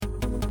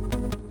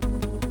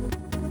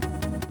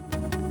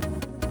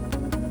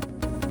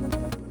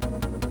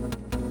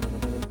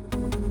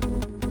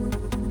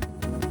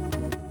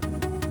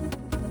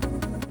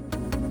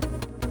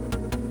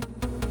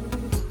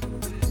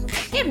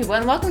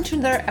everyone, welcome to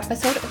another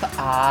episode of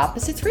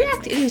Opposites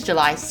React. It is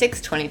July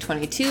 6,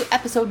 2022,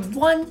 episode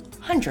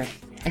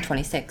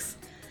 126.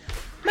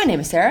 My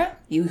name is Sarah.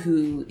 You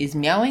who is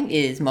meowing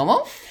is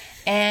Momo.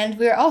 And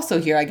we're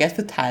also here, I guess,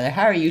 with Tyler.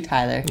 How are you,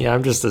 Tyler? Yeah,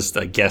 I'm just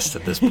a guest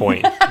at this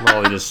point.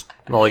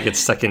 Molly gets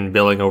second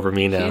billing over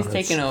me now. She's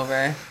taking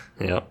over.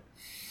 Yep.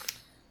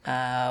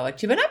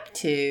 What you been up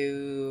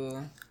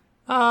to?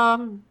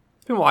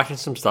 Been watching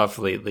some stuff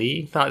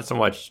lately. Not so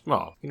much,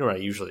 well, you know what I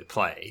usually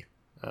play.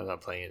 I'm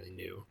not playing anything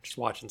new. Just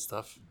watching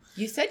stuff.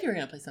 You said you were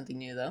going to play something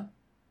new, though.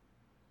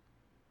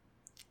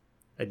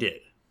 I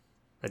did.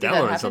 I Did that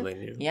downloaded happen? something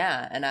new.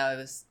 Yeah, and I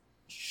was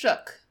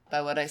shook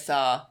by what I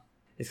saw.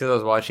 It's because I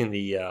was watching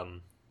the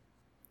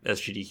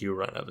SGDQ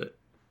run of it.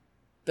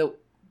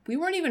 We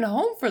weren't even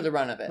home for the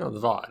run of it. No, the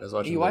VOD. I was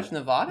watching. Are you watching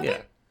the VOD of Yeah.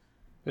 it?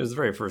 It was the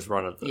very first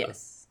run of the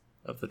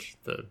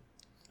the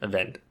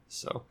event.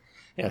 So,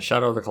 yeah,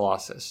 Shadow of the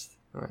Colossus.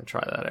 I'm going to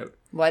try that out.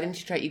 Why didn't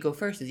you try Eco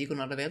first? Is Eco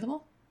not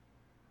available?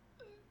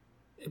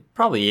 It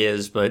probably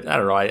is, but I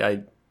don't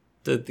know.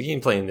 The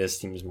gameplay in this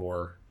seems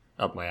more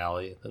up my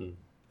alley than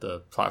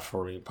the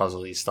platforming,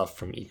 puzzly stuff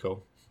from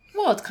Eco.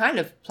 Well, it's kind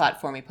of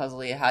platformy,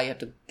 puzzly, how you have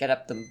to get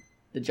up the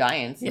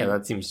giants. Yeah,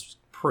 that seems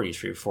pretty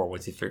straightforward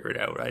once you figure it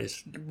out.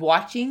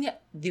 Watching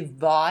the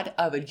VOD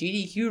of a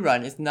GDQ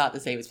run is not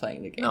the same as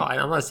playing the game. No,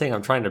 I'm not saying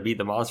I'm trying to beat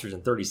the monsters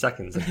in 30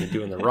 seconds like you're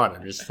doing the run.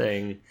 I'm just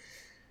saying...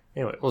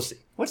 Anyway, we'll see.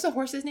 What's the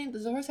horse's name?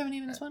 Does the horse have a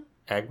name in this one?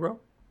 Aggro?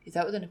 Is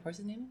that what the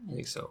horse's name is? I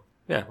think so.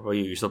 Yeah, well,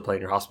 you're still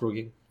playing your hospital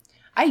game?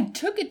 I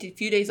took a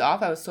few days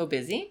off. I was so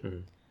busy. Mm-hmm.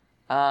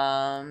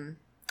 And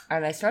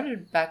I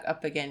started back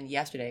up again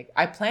yesterday.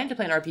 I planned to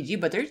play an RPG,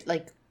 but there's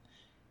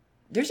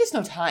just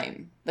no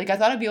time. Like, I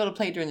thought I'd be able to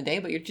play it during the day,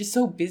 but you're just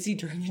so busy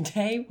during the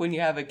day when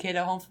you have a kid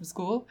at home from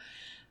school.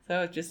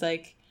 So it's just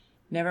like,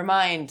 never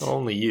mind. Well,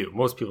 only you.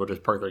 Most people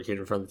just park their kid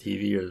in front of the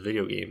TV or the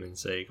video game and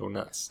say, go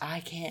nuts.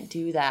 I can't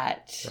do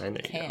that. I know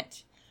you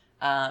can't.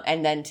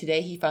 And then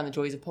today he found the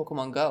joys of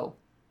Pokemon Go.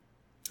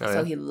 Oh, So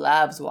yeah? he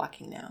loves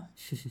walking now.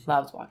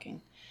 Loves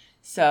walking.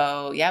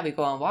 So, yeah, we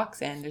go on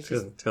walks, and there's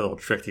just... It's a little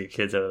trick to get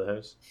kids out of the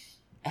house.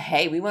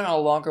 Hey, we went on a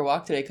longer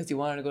walk today because he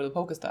wanted to go to the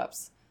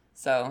Pokestops.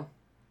 So,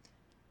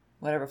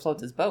 whatever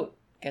floats his boat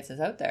gets us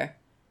out there.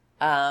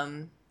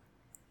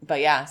 But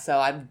yeah,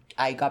 so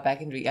I got back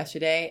into it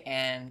yesterday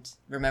and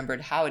remembered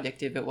how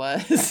addictive it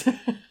was.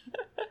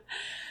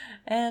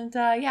 And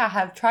yeah, I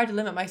have tried to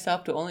limit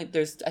myself to only...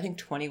 There's, I think,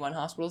 21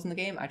 hospitals in the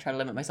game. I try to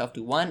limit myself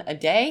to one a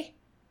day,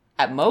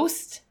 at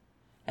most,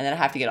 and then I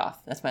have to get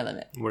off. That's my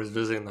limit. What does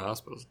visiting the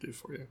hospitals do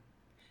for you?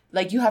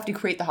 Like, you have to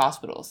create the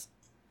hospitals.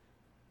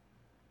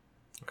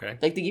 Okay.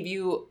 Like, they give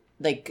you,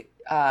 like,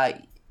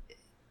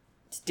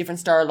 different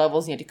star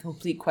levels, and you have to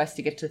complete quests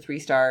to get to 3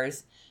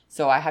 stars.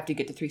 So I have to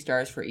get to 3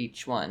 stars for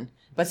each one.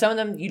 But some of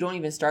them you don't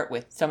even start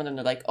with. Some of them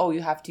are like, oh,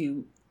 you have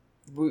to...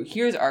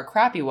 Here's our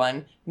crappy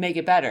one. Make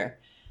it better.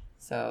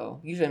 So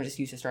usually I'm just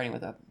used to starting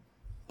with a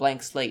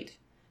blank slate.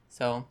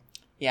 So,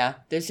 yeah,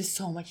 there's just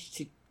so much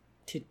to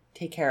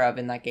take care of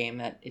in that game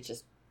that it's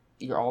just...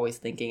 You're always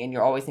thinking,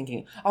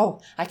 oh,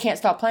 I can't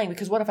stop playing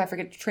because what if I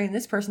forget to train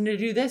this person to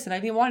do this and I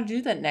didn't want to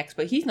do that next,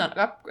 but he's not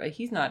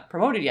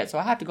promoted yet, so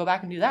I have to go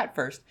back and do that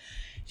first.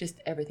 Just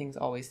everything's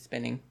always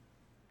spinning.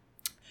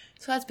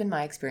 So that's been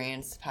my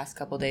experience the past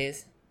couple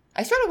days.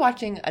 I started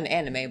watching an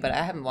anime, but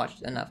I haven't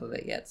watched enough of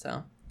it yet,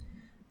 so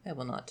I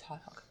will not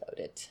talk about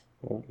it.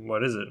 Well,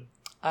 what is it?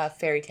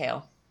 Fairy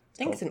Tail. I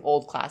think it's an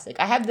old classic.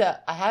 I have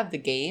the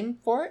game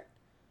for it,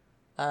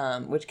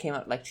 which came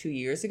out like 2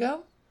 years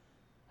ago.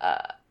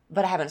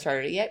 But I haven't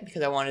started it yet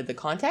because I wanted the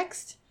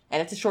context. And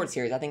it's a short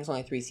series. I think it's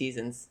only 3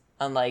 seasons.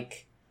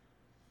 Unlike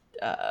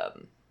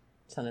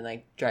something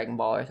like Dragon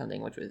Ball or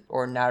something,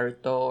 or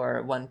Naruto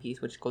or One Piece,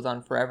 which goes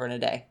on forever and a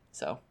day.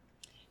 So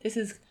this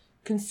is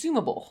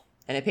consumable.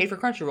 And I paid for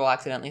Crunchyroll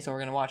accidentally, so we're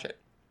going to watch it.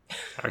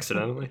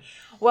 Accidentally?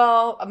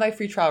 Well, my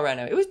free trial ran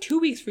out. It was 2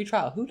 weeks free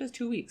trial. Who does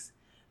 2 weeks?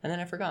 And then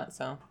I forgot,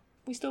 so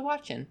we still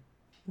watching.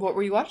 What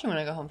were you watching when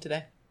I got home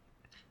today?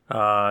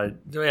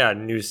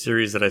 New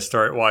series that I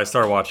started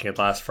watching it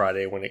last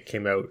Friday when it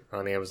came out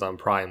on Amazon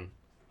Prime,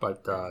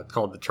 but it's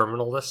called The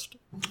Terminal List.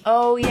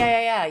 Oh,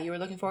 yeah. You were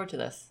looking forward to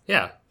this.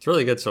 Yeah, it's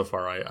really good so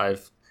far.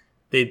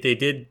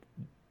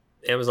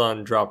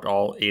 Amazon dropped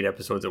all 8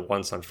 episodes at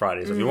once on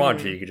Friday, so if you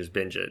wanted to, you could just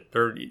binge it.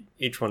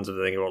 Each one's, I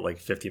think, about like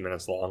 50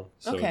 minutes long.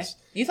 So okay.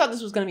 You thought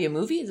this was going to be a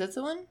movie? Is that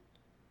the one?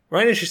 When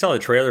I initially saw the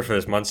trailer for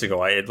this months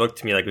ago, it looked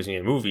to me like it was going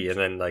to be a movie, and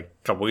then like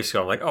a couple weeks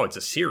ago, I'm like, oh, it's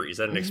a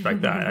series. I didn't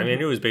expect that. I mean, I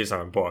knew it was based on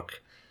a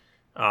book.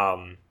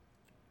 I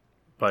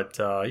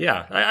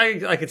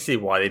could see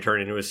why they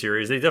turned it into a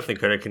series. They definitely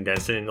could have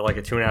condensed it into like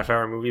a 2.5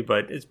 hour movie,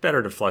 but it's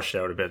better to flesh it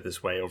out a bit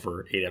this way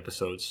over 8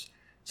 episodes.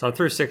 So I'm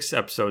through 6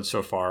 episodes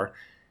so far.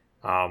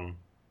 I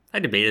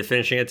debated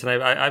finishing it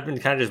tonight. I've been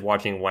kind of just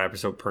watching 1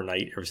 episode per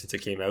night ever since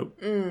it came out.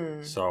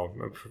 So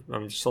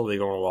I'm slowly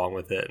going along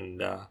with it,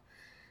 and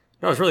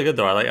no, it's really good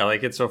though. I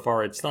like it so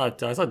far. It's not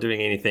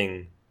doing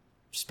anything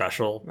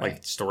special,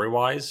 like story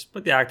wise,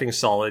 but the acting's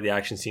solid. The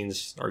action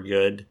scenes are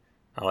good.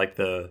 I like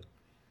the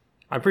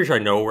I'm pretty sure I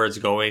know where it's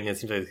going. It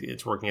seems like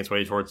it's working its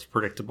way towards a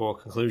predictable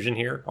conclusion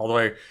here. Although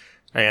I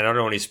don't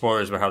know any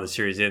spoilers about how the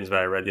series ends, but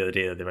I read the other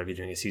day that they might be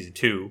doing a season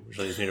 2, which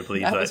leads me to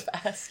believe that was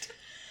fast.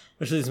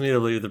 Which leads me to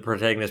believe the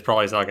protagonist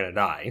probably is not going to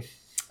die.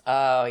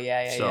 Oh,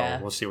 yeah. So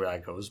we'll see where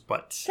that goes.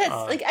 But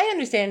that's I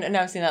understand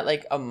announcing that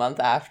like a month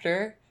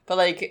after, but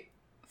like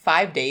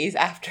 5 days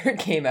after it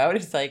came out,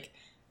 it's like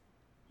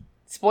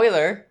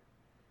spoiler.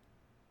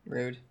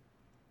 Rude.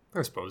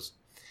 I suppose.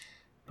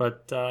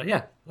 But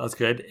yeah, that's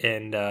good.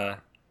 And I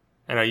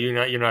know you're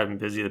not even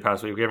busy the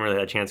past week. We haven't really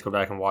had a chance to go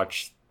back and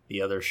watch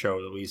the other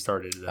show that we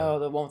started.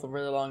 The one with a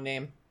really long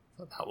name.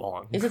 Not that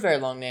long. It's a very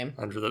long name.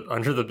 Under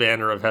the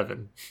Banner of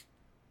Heaven.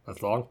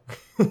 That's long.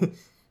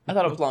 I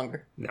thought it was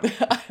longer. No.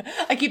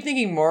 I keep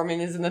thinking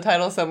Mormon is in the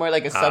title somewhere,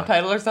 like a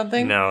subtitle or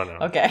something. No.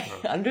 Okay.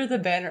 No. Under the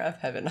Banner of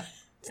Heaven.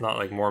 It's not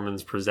like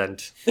Mormons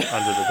present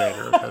Under the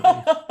Banner of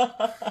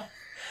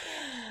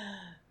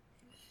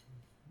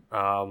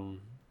Heaven.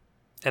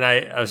 And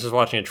I was just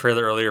watching a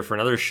trailer earlier for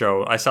another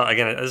show. I saw,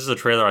 again, this is a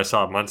trailer I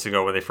saw months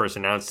ago when they first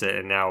announced it,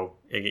 and now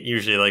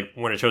usually like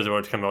when a show's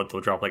about to come out,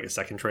 they'll drop like a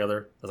second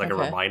trailer as like a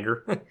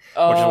reminder, which is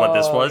what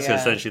this was. Because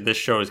essentially this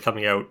show is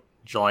coming out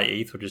July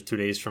 8th, which is 2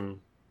 days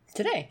from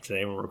today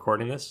when we're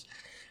recording this.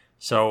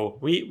 So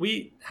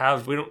we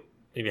don't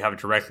maybe have it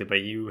directly,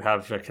 but you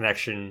have a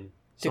connection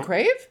to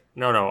Crave?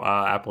 No,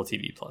 Apple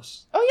TV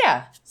Plus. Oh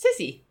yeah,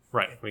 Sissy.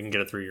 Right, we can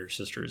get it through your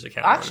sister's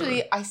account.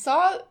 Actually, I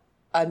saw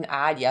an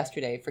ad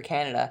yesterday for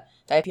Canada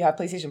that if you have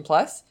PlayStation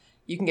Plus,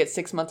 you can get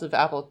 6 months of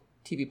Apple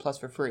TV Plus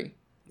for free.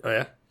 Oh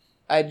yeah?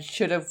 I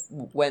should have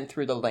went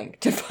through the link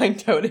to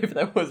find out if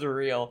that was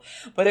real.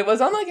 But it was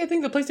on I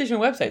think the PlayStation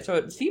website, so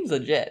it seems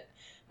legit.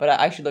 But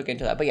I should look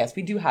into that. But yes,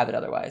 we do have it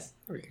otherwise.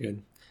 Very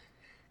good.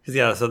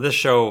 Because so this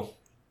show,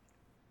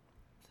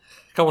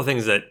 a couple of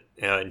things that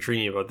intrigue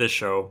me about this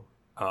show.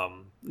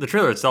 The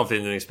trailer itself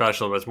isn't anything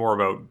special, but it's more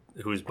about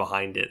who's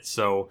behind it.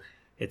 So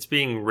it's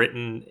being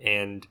written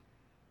and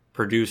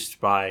produced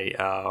by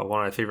one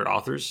of my favorite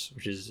authors,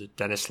 which is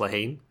Dennis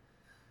Lehane.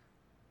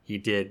 He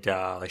did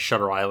like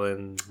Shutter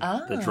Island,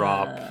 The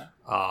Drop,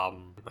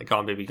 like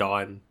Gone Baby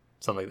Gone,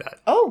 stuff like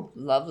that. Oh,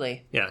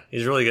 lovely. Yeah,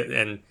 he's really good.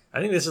 And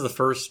I think this is the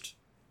first,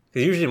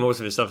 because usually most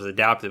of his stuff is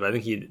adapted, but I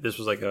think this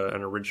was like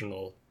an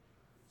original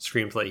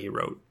screenplay he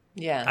wrote.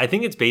 Yeah. I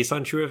think it's based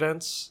on true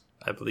events.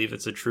 I believe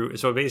it's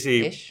so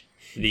basically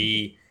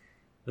the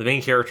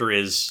main character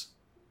is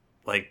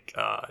like,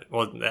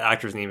 the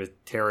actor's name is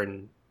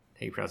Taron,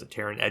 how you pronounce it,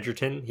 Taron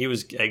Egerton. He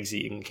was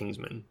Eggsy in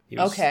Kingsman. He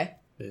was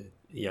the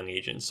young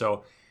agent.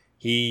 So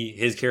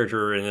his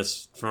character in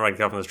this, from what I can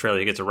tell from this trailer,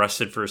 he gets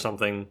arrested for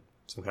something,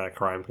 some kind of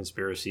crime,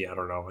 conspiracy, I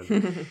don't know.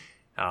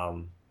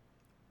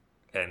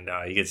 And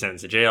he gets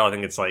sentenced to jail. I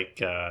think it's like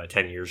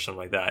 10 years, something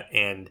like that.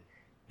 And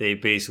they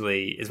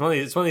basically,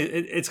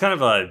 it's kind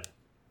of a,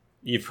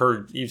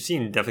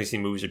 definitely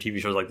seen movies or TV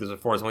shows like this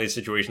before. It's one of these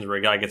situations where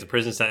a guy gets a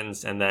prison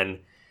sentence and then,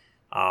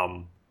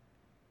 again,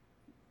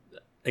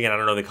 I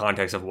don't know the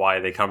context of why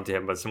they come to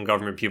him, but some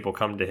government people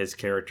come to his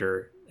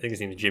character. I think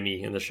his name is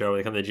Jimmy in the show.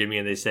 They come to Jimmy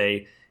and they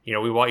say,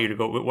 we want you to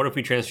go, what if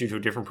we transfer you to a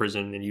different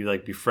prison and you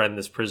like befriend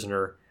this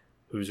prisoner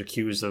who's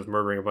accused of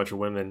murdering a bunch of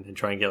women and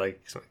try and get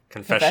like some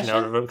confession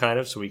out of him kind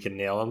of so we can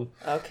nail him.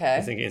 Okay.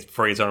 I think it's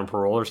before he gets out on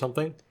parole or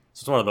something.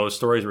 So it's one of those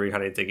stories where he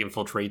kind of like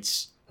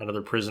infiltrates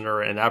another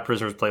prisoner, and that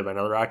prisoner is played by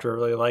another actor I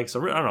really like.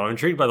 So I don't know, I'm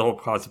intrigued by the whole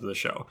concept of the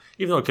show,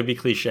 even though it could be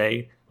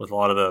cliche with a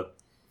lot of the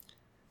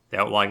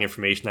outlying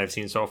information I've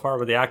seen so far.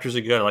 But the actors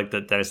are good. I like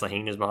that Dennis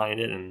Lehane is behind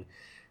it, and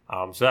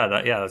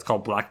that's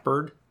called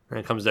Blackbird, and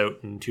it comes out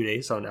in 2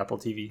 days on Apple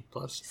TV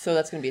Plus. So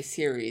that's going to be a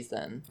series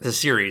then. It's a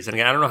series, and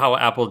again, I don't know how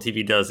Apple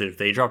TV does it, if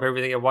they drop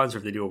everything at once or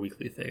if they do a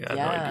weekly thing. I have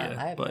no idea.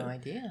 I have no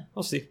idea.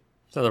 We'll see.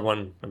 It's another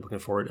one I'm looking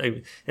forward.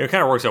 It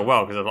kind of works out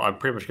well because I'm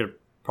pretty much going to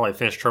probably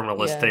finish Terminal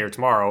List today or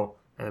tomorrow,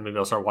 and then maybe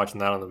I'll start watching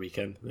that on the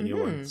weekend, the new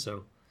one.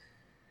 So,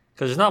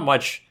 because there's not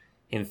much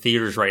in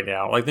theaters right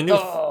now. Like the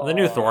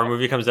new Thor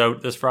movie comes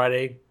out this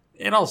Friday,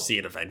 and I'll see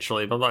it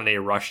eventually, but I'm not in any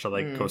rush to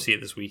go see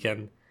it this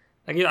weekend.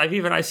 Like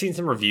I've seen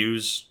some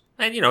reviews,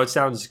 and it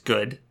sounds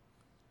good,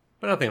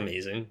 but nothing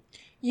amazing.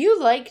 You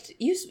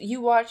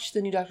watched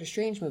the new Doctor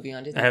Strange movie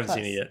on Disney+. I haven't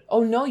seen it yet.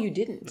 Oh no, you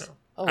didn't. No.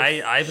 Oh,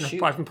 I've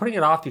been putting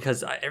it off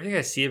because everything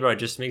I see about it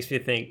just makes me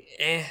think,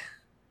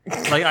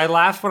 Like, I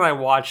laughed when I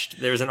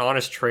watched, there was an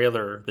honest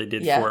trailer they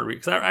did for it,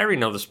 because I already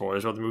know the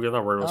spoilers about the movie. I'm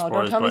not worried about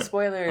spoilers. Don't tell me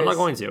spoilers. I'm not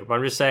going to, but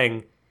I'm just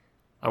saying,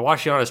 I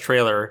watched the honest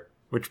trailer,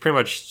 which pretty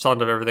much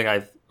summed up everything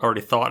I've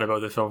already thought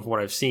about the film from what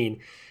I've seen,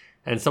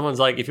 and someone's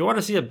like, if you want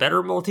to see a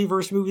better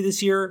multiverse movie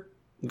this year,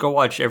 go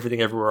watch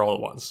Everything Everywhere All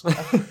at Once.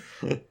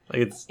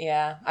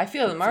 Yeah, I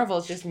feel that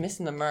Marvel's just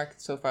missing the mark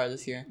so far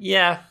this year.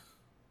 Yeah.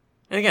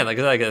 And again,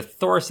 like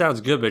Thor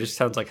sounds good, but it just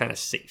sounds like kind of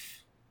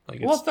safe.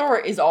 Thor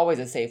is always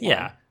a safe one.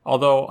 Yeah.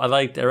 Although I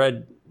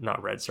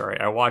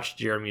watched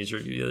Jeremy's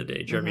review the other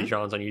day. Jeremy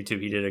Johns on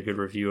YouTube, he did a good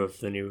review of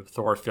the new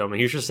Thor film, and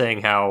he was just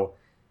saying how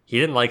he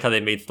didn't like how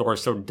they made Thor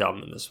so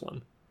dumb in this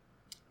one.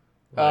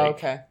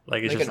 Okay.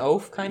 Like it's just an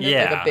oaf, kind of?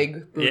 Yeah. Like a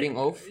big, brooding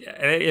oaf? Yeah.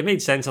 And it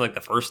made sense in, the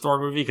first Thor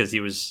movie, because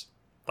he was,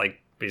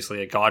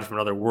 basically a god from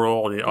another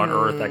world on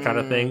Earth, that kind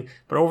of thing.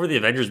 But over the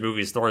Avengers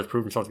movies, Thor has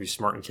proven himself to be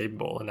smart and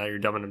capable, and now you're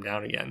dumbing him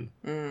down again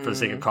for the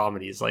sake of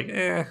comedy. It's like,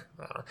 I don't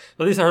know.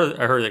 But at least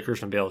I heard that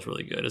Christian Bale is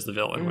really good as the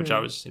villain, which I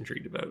was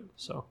intrigued about.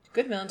 So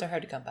good villains are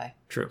hard to come by.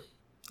 True.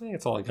 I think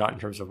that's all I got in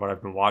terms of what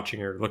I've been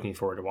watching or looking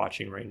forward to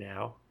watching right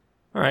now.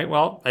 All right,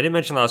 well, I did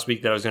mention last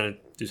week that I was going to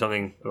do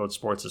something about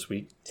sports this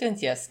week.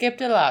 Since you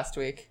skipped it last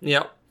week.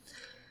 Yep.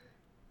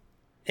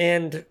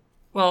 And,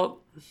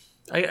 well,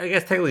 I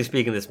guess technically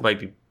speaking, this might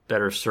be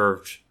better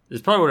served.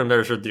 This probably would have been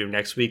better served to do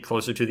next week,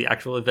 closer to the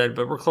actual event,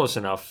 but we're close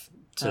enough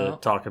to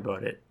talk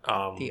about it.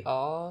 The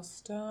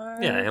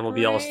All-Star Yeah,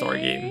 MLB All-Star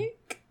game.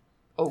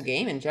 Oh,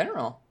 game in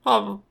general.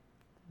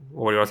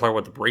 What do you want to talk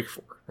about the break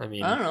for? I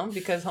mean, I don't know,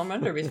 because Home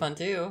Run Derby is fun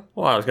too.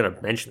 Well, I was going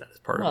to mention that as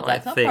part of my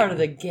that's not thing. part of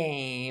the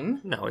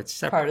game. No, it's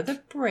separate. Part of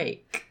the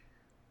break.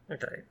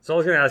 Okay, so I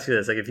was going to ask you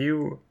this. Like,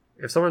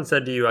 if someone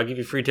said to you, I'll give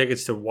you free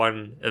tickets to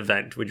one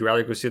event, would you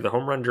rather go see the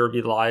Home Run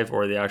Derby live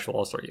or the actual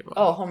All-Star game live?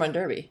 Oh, Home Run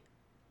Derby.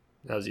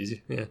 That was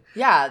easy, yeah.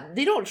 Yeah,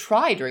 they don't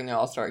try during the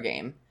All-Star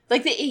game.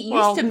 Like, it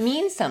used to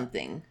mean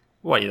something.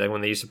 What, like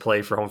when they used to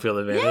play for home field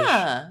advantage?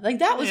 Yeah, like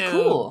that was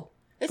cool.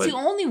 It's the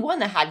only one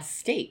that had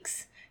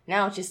stakes.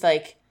 Now it's just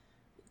like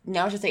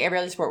every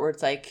other sport where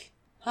it's like,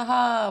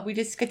 haha, we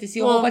just get to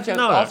see a whole bunch of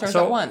All-Stars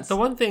at once. The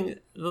one thing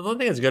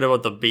that's good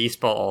about the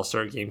baseball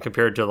All-Star game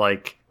compared to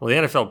the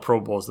NFL Pro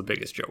Bowl is the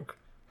biggest joke.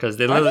 Because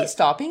Are they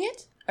stopping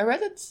it? I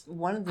read that's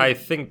one of the... I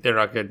think they're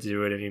not going to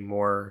do it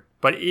anymore.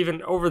 But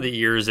even over the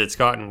years, it's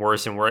gotten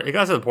worse and worse. It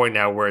got to the point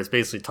now where it's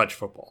basically touch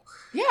football.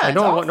 Yeah, and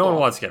no one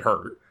wants to get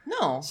hurt.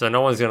 No. So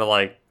no one's going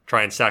to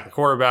try and sack the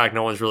quarterback.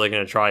 No one's really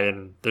going to try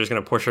and they're just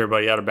going to push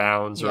everybody out of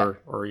bounds or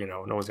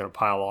no one's going to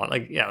pile on.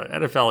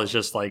 NFL is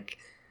just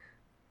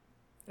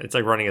it's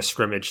like running a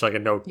scrimmage, like a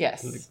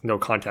no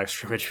contact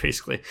scrimmage,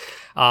 basically.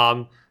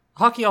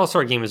 Hockey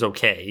All-Star game is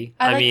okay.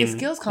 I mean, the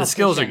skills competition. The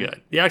skills are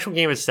good. The actual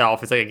game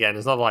itself, it's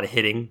there's not a lot of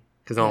hitting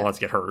because no one wants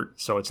to get hurt.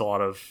 So it's a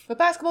lot of But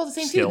basketball's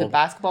the same too. The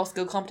basketball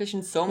skill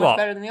competition is so much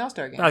better than the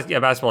All-Star game.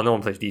 Basketball, no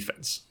one plays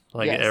defense.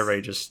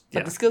 Everybody just...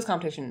 But the skills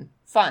competition,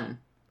 fun.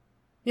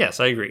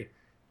 Yes, I agree.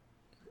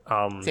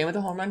 Same with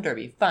the Home Run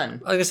Derby,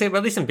 fun. Like I say, but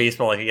at least in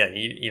baseball,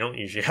 you don't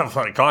usually have a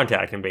lot of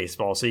contact in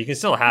baseball, so you can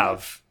still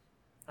have...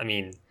 I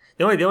mean,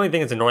 the only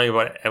thing that's annoying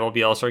about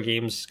MLB All-Star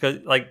games, because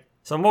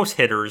so most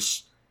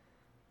hitters,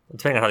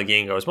 depending on how the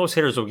game goes, most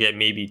hitters will get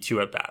maybe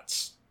 2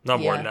 at-bats. Not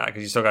more than that,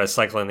 because you still got to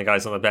cycle in the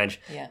guys on the bench.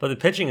 Yeah. But the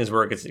pitching is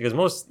where it gets...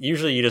 Because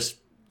usually you just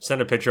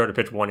send a pitcher out to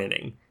pitch 1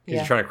 inning, because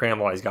you're trying to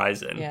cram all these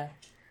guys in. Yeah.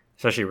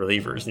 Especially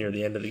relievers near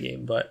the end of the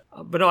game. But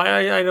no,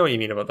 I know what you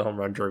mean about the Home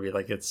Run Derby.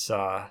 It's...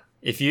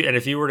 If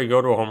you were to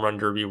go to a Home Run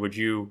Derby, would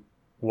you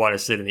want to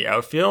sit in the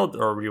outfield,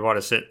 or would you want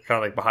to sit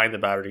kind of behind the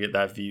batter to get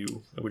that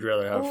view? Would you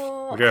rather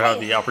have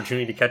the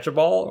opportunity to catch a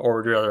ball, or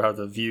would you rather have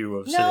the view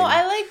of sitting? No,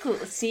 I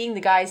like seeing the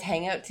guys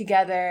hang out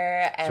together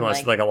and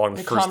so along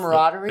the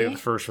camaraderie, the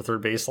first or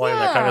third baseline,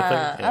 that kind of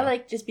thing. Yeah. I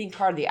like just being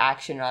part of the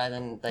action rather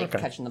than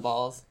catching the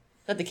balls.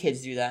 Let the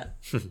kids do that.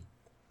 I'm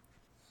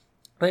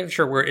not even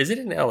sure where is it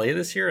in LA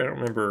this year. I don't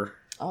remember.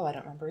 Oh, I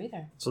don't remember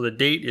either. So the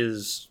date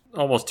is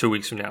almost 2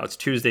 weeks from now. It's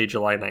Tuesday,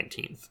 July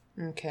 19th.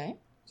 Okay.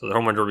 So the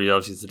Home Run Derby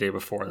obviously is the day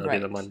before. That'll be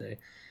the Monday.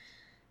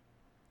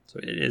 So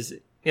it is.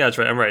 Yeah, that's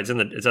right. I'm right.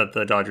 It's at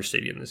the Dodger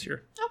Stadium this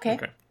year. Okay.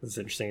 That's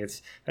interesting.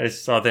 I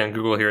just saw a thing on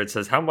Google here. It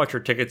says, how much are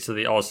tickets to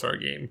the All-Star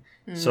game?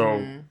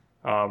 So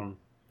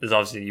there's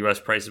obviously the U.S.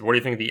 prices. What do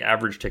you think the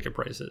average ticket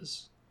price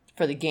is?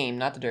 For the game,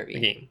 not the Derby. The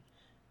game.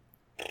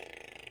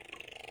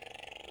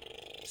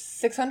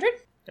 $600?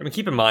 I mean,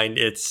 keep in mind,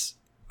 it's...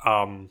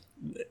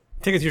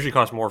 tickets usually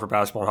cost more for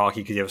basketball and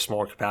hockey because you have a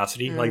smaller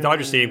capacity.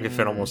 Dodger Stadium can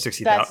fit almost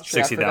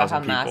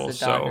 60,000 people.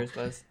 So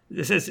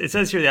it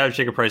says here the average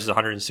ticket price is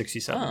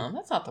 $167. Oh,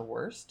 that's not the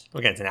worst.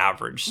 Again, it's an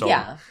average. So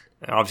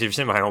obviously, if you're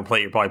sitting behind home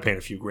plate, you're probably paying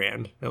a few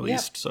grand at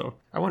least. So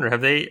I wonder,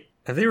 have they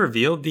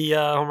revealed the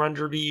Home Run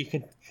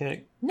Derby?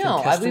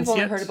 No, we've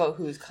only heard about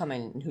who's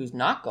coming and who's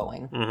not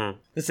going. Mm-hmm.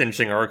 This is an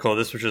interesting article.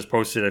 This was just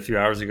posted a few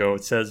hours ago.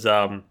 It says,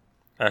 I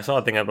saw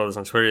a thing about this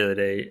on Twitter the other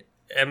day.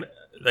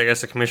 I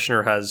guess the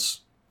commissioner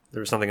has... There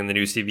was something in the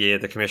new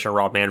CBA. The commissioner,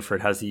 Rob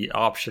Manfred, has the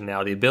option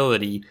now, the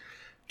ability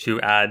to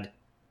add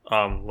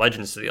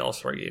legends to the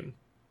All-Star game.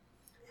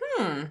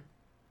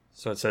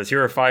 So it says,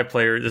 here are 5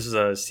 players. This is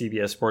a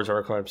CBS Sports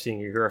article I'm seeing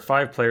here. Here are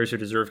 5 players who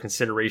deserve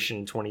consideration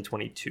in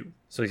 2022.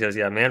 So he says,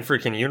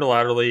 Manfred can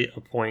unilaterally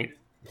appoint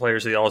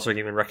players to the All-Star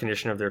game in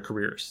recognition of their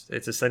careers.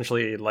 It's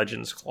essentially a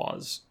legends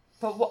clause.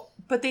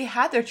 But they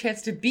had their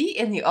chance to be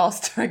in the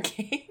All-Star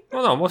game.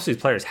 Well, no, most of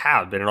these players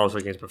have been in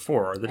All-Star games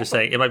before. They're just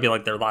saying it might be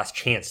their last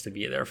chance to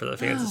be there for the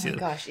fans to see them.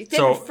 Oh, my gosh.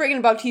 So,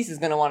 friggin' Bautista is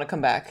going to want to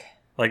come back.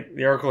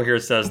 The article here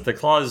says, the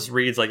clause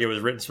reads like it was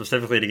written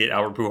specifically to get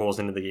Albert Pujols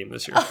into the game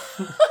this year.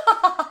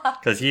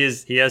 Because he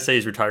has said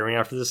he's retiring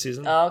after this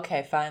season. Oh,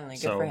 okay, finally.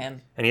 Good for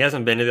him. And he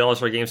hasn't been to the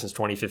All-Star game since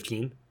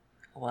 2015.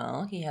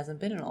 Well, he hasn't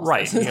been an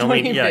All-Star since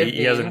 2015.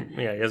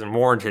 He hasn't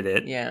warranted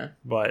it. Yeah.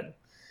 But...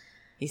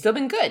 He's still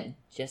been good,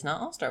 just not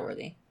All-Star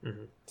worthy.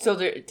 Mm-hmm. So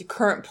the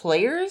current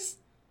players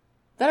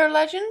that are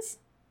legends?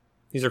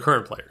 These are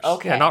current players.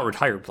 Okay. Yeah, not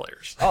retired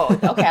players. Oh,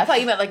 okay. I thought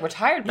you meant like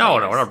retired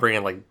players. No, we're not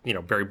bringing like,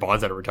 Barry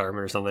Bonds out of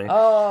retirement or something.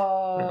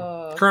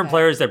 Oh. Current okay.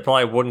 players that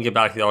probably wouldn't get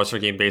back to the All-Star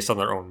game based on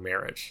their own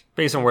merit,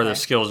 based on where their Okay.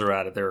 skills are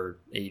at their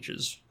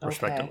ages,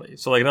 respectively. Okay.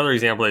 So like another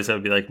example they said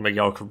would be like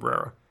Miguel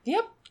Cabrera.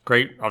 Yep.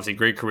 Obviously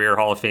great career,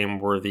 Hall of Fame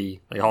worthy,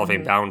 like Hall of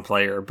Fame bound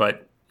player,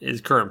 but his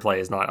current play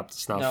is not up to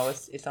snuff. No,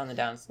 it's on the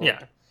downslope. Yeah.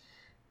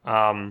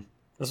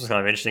 This was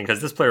kind of interesting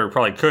because this player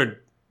probably could,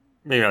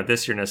 maybe not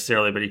this year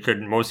necessarily, but he could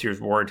most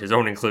years warrant his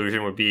own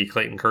inclusion would be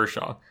Clayton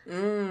Kershaw.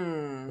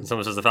 And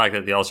someone says the fact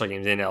that the All-Star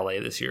Game's in LA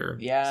this year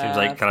seems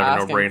like kind of a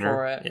asking no-brainer.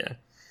 for it. Yeah.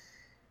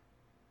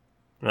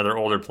 Another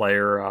older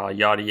player,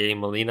 Yadier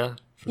Molina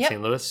from Yep.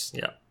 St. Louis.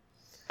 Yeah.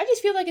 I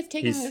just feel like it's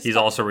taking. He's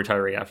also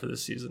retiring after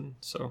this season.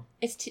 So.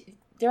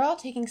 They're all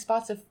taking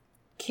spots of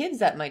kids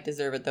that might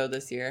deserve it though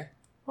this year.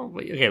 Well,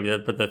 okay,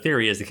 but the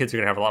theory is the kids are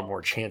going to have a lot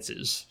more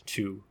chances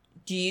to.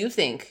 Do you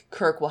think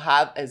Kirk will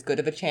have as good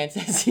of a chance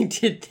as he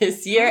did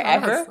this year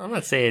ever? I'm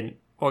not saying.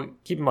 Well,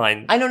 keep in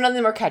mind. I know none of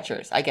them are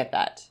catchers. I get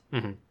that.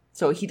 Mm-hmm.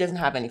 So he doesn't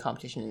have any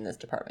competition in this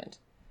department.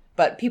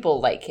 But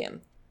people like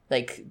him.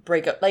 Like,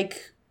 break up.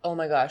 Like, oh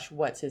my gosh,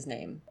 what's his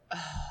name?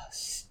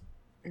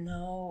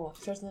 No,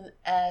 starts with an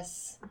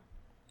S.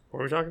 What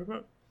are we talking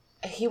about?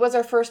 He was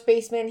our first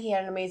baseman. He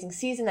had an amazing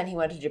season. Then he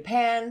went to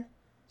Japan.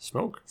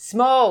 Smoke.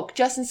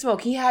 Justin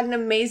Smoke. He had an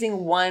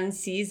amazing one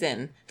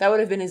season. That would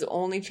have been his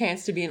only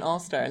chance to be an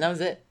all-star. And that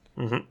was it.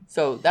 Mm-hmm.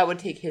 So that would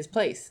take his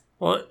place.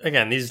 Well,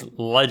 again, these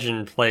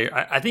legend players,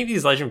 I think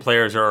these legend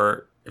players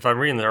are, if I'm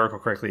reading the article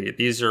correctly,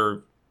 these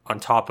are on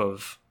top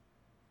of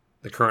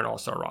the current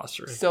All-Star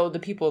roster. So the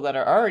people that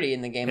are already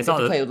in the game get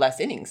to play with less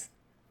innings.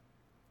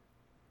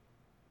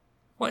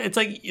 Well, it's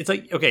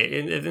like okay,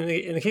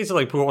 in the case of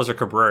like Pujols or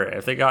Cabrera,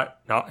 if they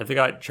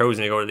got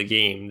chosen to go to the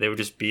game, they would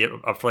just be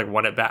up for like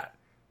one at bat,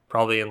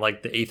 probably in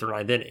like the 8th or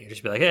 9th inning.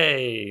 Just be like,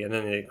 hey, and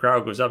then the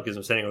crowd goes up, gives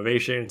them a standing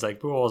ovation. It's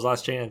like Pujols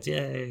last chance,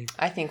 yay!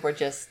 I think we're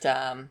just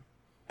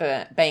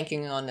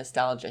banking on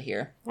nostalgia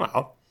here.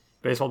 Wow,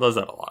 baseball does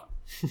that a lot.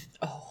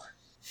 Oh,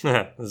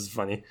 this is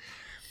funny.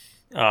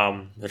 They're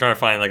trying to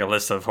find like a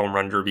list of home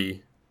run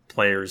derby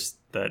players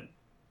that.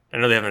 I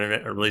know they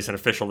haven't released an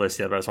official list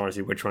yet, but I just want to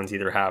see which ones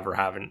either have or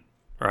haven't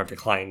or have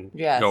declined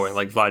going.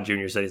 Like Vlad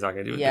Jr. said he's not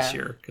going to do it this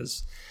year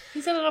because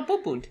he's a little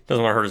boo-booed.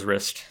 Doesn't want to hurt his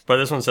wrist. But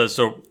this one says,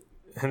 so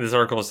this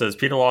article says,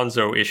 Pete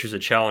Alonso issues a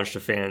challenge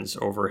to fans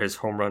over his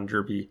home run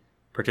derby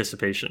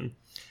participation.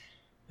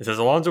 It says,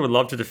 Alonso would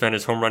love to defend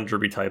his home run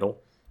derby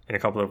title in a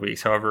couple of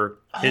weeks. However,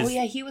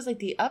 he was like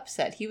the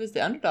upset. He was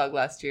the underdog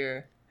last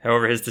year.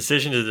 However, his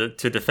decision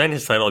to defend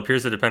his title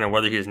appears to depend on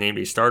whether he is named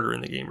a starter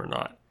in the game or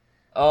not.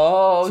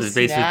 Oh, so he's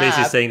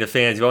basically saying to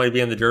fans, you want me to be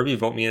in the derby,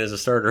 vote me in as a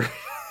starter.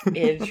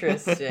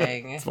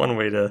 Interesting. It's one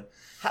way to...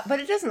 But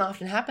it doesn't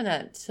often happen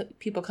that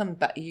people come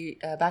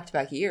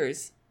back-to-back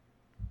years.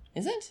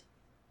 Is it?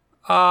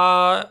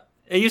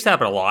 It used to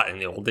happen a lot in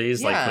the old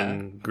days, like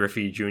when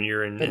Griffey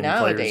Jr. and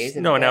nowadays,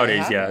 players...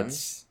 nowadays,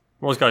 it's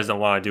most guys don't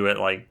want to do it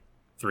like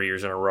 3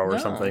 years in a row or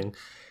something.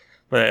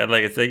 But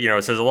like it's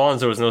it says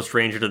Alonso is no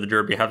stranger to the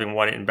derby, having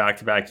won it in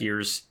back-to-back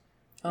years.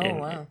 Oh,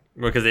 wow.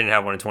 Because they didn't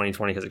have one in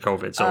 2020 because of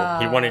COVID. So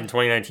he won it in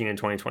 2019 and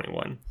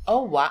 2021.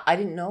 Oh, wow. I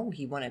didn't know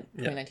he won it in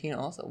 2019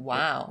 also.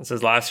 Wow. It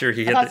says last year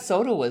he hit... I thought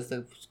Soto was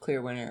the clear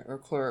winner or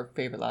clear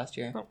favorite last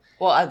year. Oh.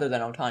 Well, other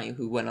than Ohtani,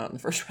 who went out in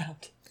the first round.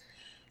 It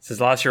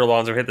says last year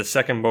Alonso hit the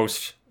second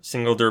most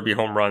single derby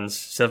home runs,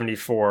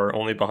 74,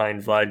 only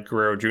behind Vlad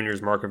Guerrero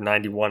Jr.'s mark of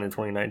 91 in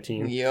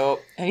 2019. Yep.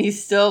 And he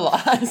still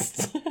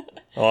lost.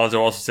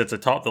 Alonso also sits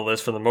atop the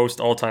list for the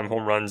most all-time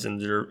home runs in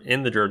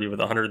the Derby with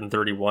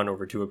 131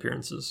 over 2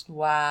 appearances.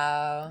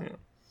 Wow. Yeah.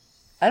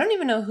 I don't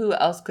even know who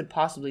else could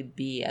possibly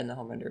be in the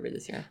home run derby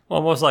this year.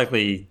 Well, most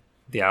likely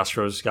the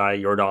Astros guy,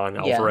 Yordan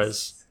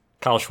Alvarez.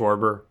 Kyle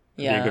Schwarber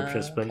would be a good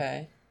participant.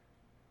 Okay.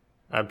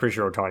 I'm pretty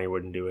sure Ohtani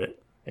wouldn't do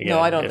it. Again, no,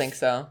 I don't think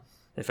so.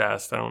 If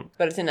asked, I don't.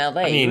 But it's in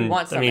LA. You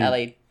want some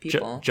LA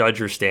people.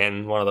 Judge or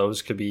Stanton, one of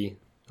those could be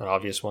an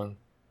obvious one.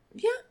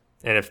 Yeah.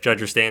 And if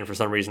Judge or Stanton for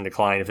some reason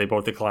decline, if they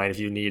both decline, if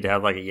you need to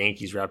have like a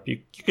Yankees rep,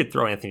 you could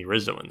throw Anthony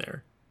Rizzo in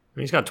there. I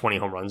mean, he's got 20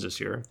 home runs this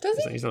year. Does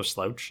he? He's no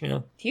slouch, yeah.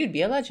 He would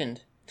be a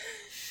legend.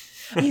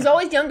 He's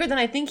always younger than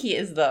I think he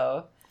is,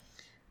 though.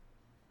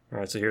 All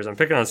right, so I'm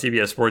picking on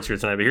CBS Sports here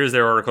tonight, but here's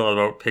their article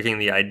about picking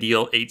the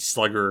ideal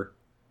 8-slugger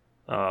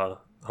home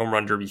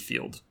run derby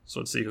field.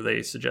 So let's see who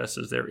they suggest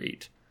as their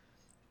 8.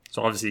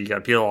 So obviously you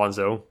got Pete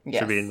Alonso,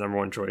 should be the number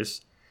one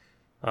choice.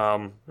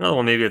 Another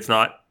one, maybe it's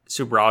not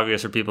super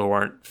obvious for people who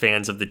aren't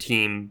fans of the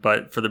team,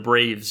 but for the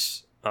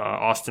Braves,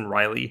 Austin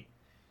Riley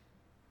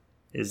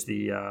is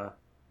the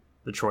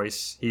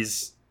choice.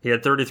 He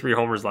had 33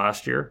 homers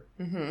last year,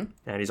 and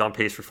he's on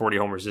pace for 40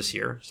 homers this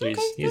year. So he's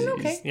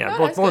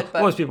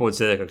most people would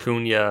say like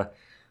Acuna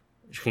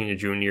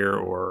Jr.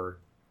 or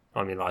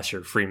last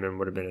year Freeman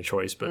would have been a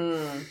choice, but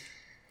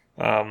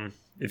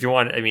if you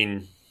want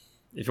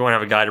to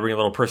have a guy to bring a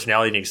little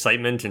personality and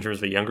excitement in terms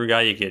of a younger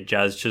guy, you get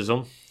Jazz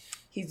Chisholm.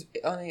 He's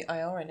on the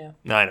IL right now.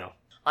 I know.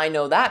 I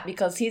know that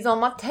because he's on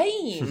my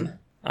team.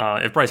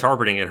 If Bryce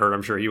Harper didn't get hurt,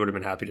 I'm sure he would have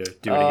been happy to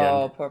do it again.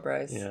 Oh, poor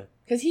Bryce. Yeah.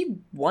 Because he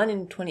won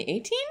in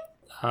 2018?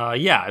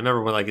 Yeah, I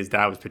remember when like his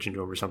dad was pitching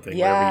to him or something.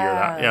 Yeah. Whatever year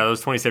that. Yeah, it was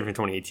 2017,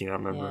 2018. I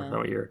don't remember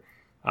that year.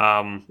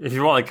 If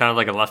you want like kind of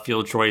like a left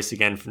field choice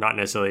again, for not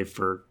necessarily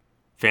for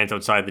fans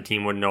outside the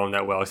team wouldn't know him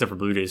that well, except for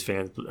Blue Jays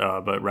fans.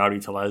 But Rowdy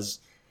Tellez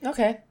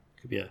Okay.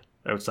 could be an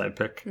outside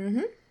pick.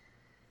 Mm-hmm.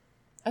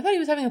 I thought he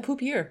was having a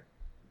poop year.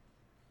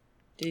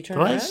 Did he turn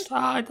Tellez,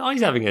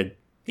 around?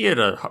 he had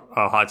a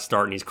hot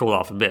start and he's cooled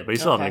off a bit, but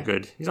he's still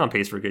having he's on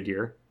pace for a good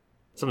year.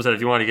 Someone said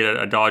if you want to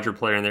get a Dodger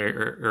player in there,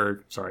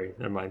 or sorry,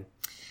 never mind.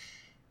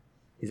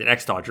 He's an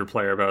ex-Dodger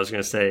player, but I was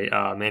going to say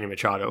Manny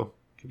Machado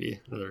could be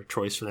another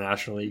choice for the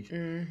National League.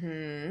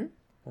 Mm-hmm.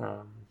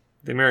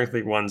 The American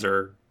League ones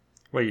are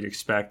what you'd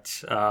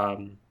expect. I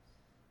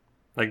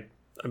don't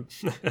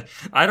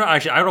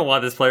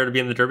want this player to be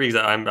in the Derby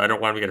because I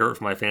don't want him to get hurt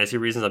for my fantasy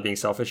reasons. I'm being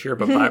selfish here,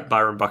 but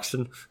Byron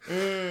Buxton,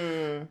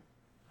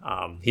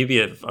 he'd be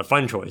a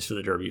fun choice for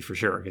the Derby for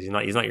sure because he's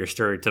not your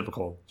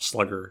stereotypical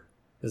slugger.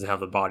 Doesn't have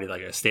the body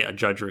like a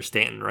Judge or a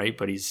Stanton, right?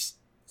 But he's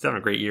having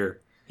a great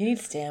year. He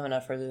needs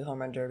stamina for the home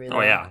run derby, though.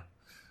 Oh, yeah.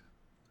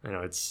 I know,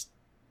 it's...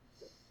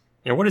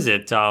 what is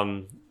it? How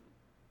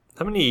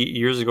many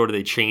years ago did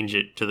they change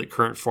it to the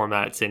current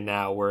format it's in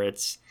now where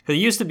it's... Because it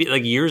used to be,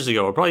 like, years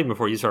ago, probably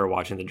before you started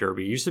watching the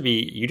Derby, it used to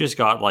be, you just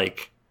got,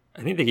 like...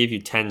 I think they gave you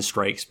 10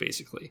 strikes,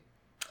 basically.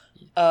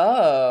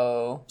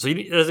 Oh. So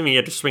it doesn't mean you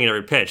have to swing at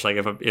every pitch. Like,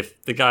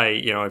 if the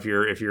guy, if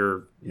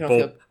your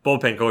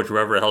bullpen coach,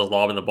 whoever the hell's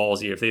lobbing the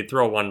balls at you, if they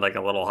throw one, like,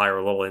 a little higher or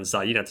a little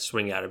inside, you'd have to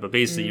swing at it. But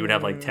basically, you would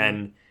have, like,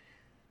 10...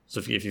 So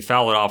if you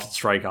foul it off, it's a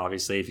strike,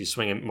 obviously. If you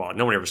swing it, well,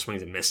 no one ever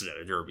swings and misses at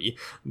a derby.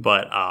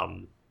 But,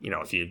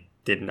 if you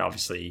didn't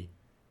obviously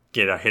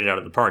hit it out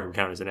of the park, it would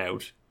count as an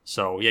out.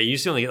 So, yeah, you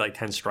used to only get like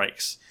 10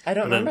 strikes. I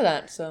don't remember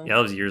that. So yeah,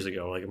 that was years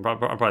ago. Like I'm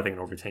probably thinking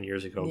over 10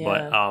 years ago.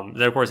 Yeah. But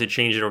then, of course, they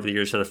changed it over the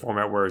years to the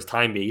format where it's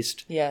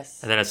time-based.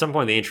 Yes. And then at some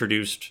point, they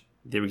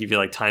would give you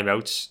like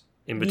timeouts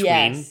in between.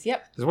 Yes,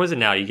 yep. Because what is it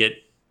now? You get,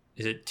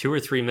 is it 2 or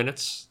 3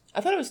 minutes? I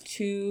thought it was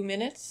 2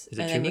 minutes. Is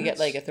it and 2 then minutes? you get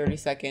like a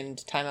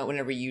 30-second timeout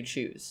whenever you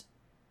choose.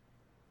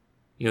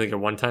 You only get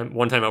one time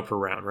out per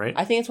round, right?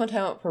 I think it's one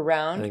timeout per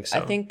round. I think so.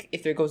 I think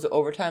if there goes to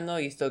overtime though,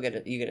 you get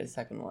a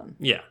second one.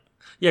 Yeah.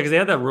 Yeah, because they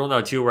have that rule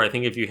now too where I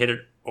think if you hit it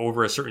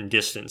over a certain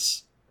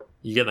distance,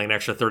 you get like an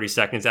extra 30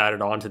 seconds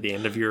added on to the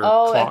end of your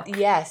clock. Oh,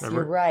 yes,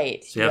 remember? You're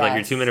right. So you have like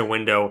your 2 minute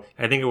window.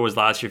 I think it was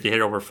last year if you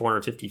hit over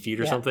 450 feet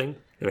or something,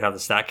 they would have the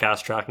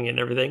StatCast tracking it and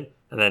everything.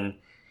 And then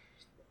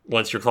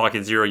once your clock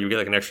is 0, you get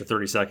like an extra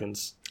 30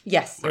 seconds.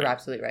 Yes, you're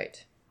absolutely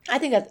right. I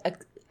think that's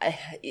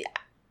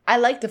I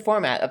like the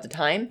format of the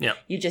time. Yeah.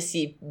 You just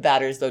see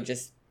batters though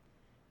just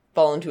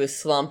fall into a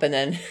slump and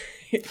then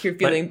you're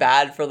feeling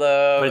bad for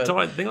them. But it's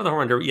the thing with the home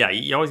run derby,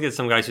 you always get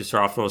some guys who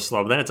start off a little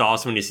slow, but then it's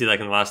awesome when you see like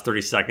in the last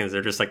 30 seconds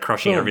they're just like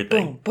crushing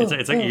everything. Boom,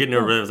 it's like you get into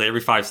a rhythm, like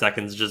every 5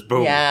 seconds, just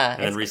boom, yeah,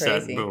 and then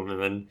reset, crazy. boom,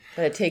 and then.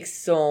 But it takes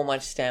so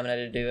much stamina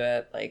to do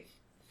it, like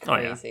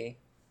crazy. Oh, yeah.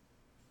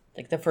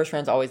 Like the first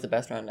round's always the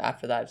best round.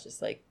 After that, it's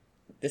just like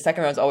the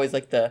second round's always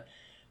like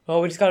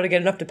we just got to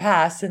get enough to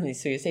pass, and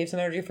so you save some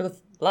energy for the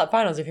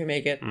finals if you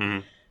make it.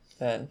 Mm-hmm.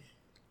 But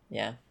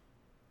yeah,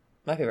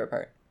 my favorite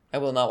part. I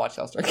will not watch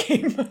the All-Star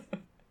game.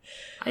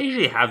 I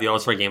usually have the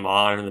All-Star game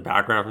on in the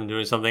background if I'm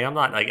doing something. I'm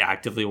not like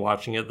actively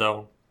watching it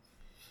though.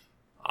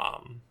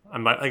 I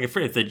might like if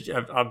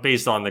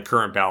based on the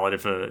current ballot,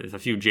 if a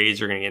few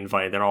Jays are going to get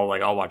invited, then I'll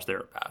watch their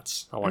at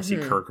bats. I want to see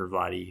Kirk or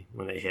Vladdy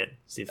when they hit.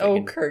 See if they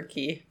can...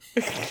 Kirky.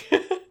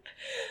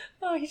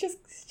 Oh, he's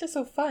just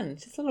so fun.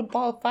 Just a little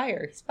ball of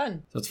fire. He's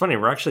fun. So it's funny.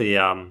 We're actually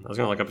I was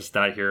going to look up a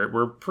stat here.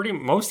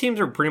 Most teams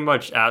are pretty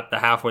much at the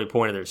halfway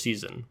point of their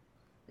season.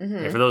 Mm-hmm.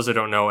 And for those that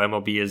don't know,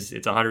 MLB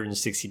it's a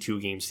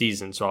 162 game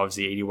season, so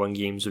obviously 81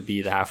 games would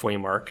be the halfway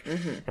mark.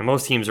 Mm-hmm. And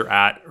most teams are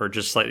at or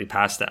just slightly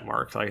past that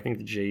mark. So I think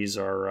the Jays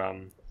are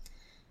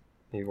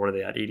maybe what are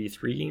they at?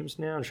 83 games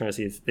now. I'm trying to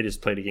see if they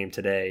just played a game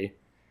today.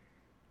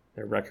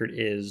 Their record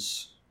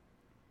is.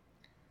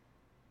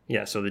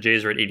 Yeah, so the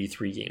Jays are at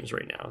 83 games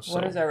right now. So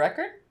what is our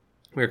record?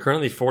 We're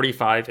currently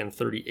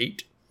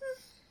 45-38,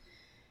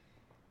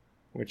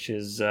 which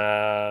is,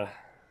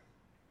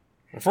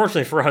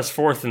 unfortunately for us,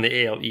 4th in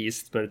the AL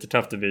East, but it's a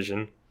tough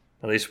division.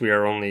 At least we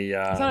are only...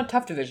 it's not a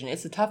tough division.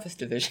 It's the toughest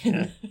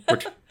division. Yeah.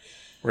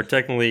 We're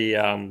technically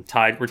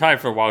tied. We're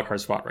tied for a wild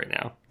card spot right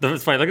now.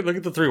 It's funny. Look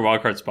at the 3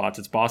 wild card spots.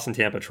 It's Boston,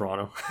 Tampa,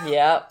 Toronto.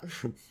 Yep.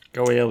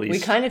 Go AL East. We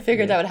kind of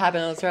figured that would happen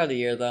at the start of the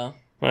year, though.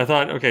 But I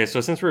thought, okay,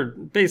 so since we're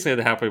basically at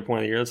the halfway point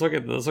of the year, let's look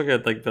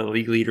at like the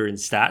league leader in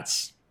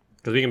stats,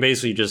 because we can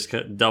basically just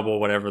double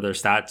whatever their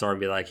stats are and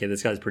be like, hey,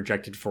 this guy's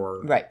projected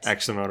for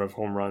X amount of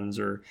home runs,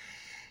 or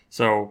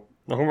so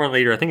the home run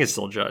leader I think is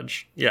still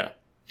Judge. Yeah,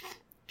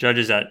 Judge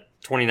is at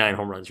 29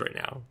 home runs right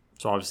now,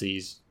 so obviously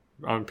he's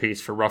on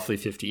pace for roughly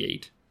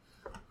 58.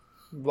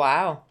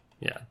 Wow.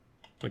 Yeah,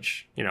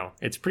 which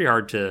it's pretty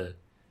hard to.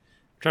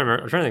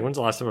 I'm trying to think when's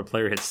the last time a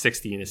player hit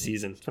 60 in a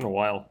season. It's been a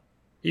while.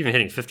 Even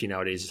hitting 50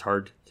 nowadays is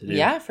hard to do.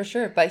 Yeah, for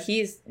sure. But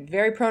he's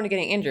very prone to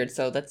getting injured,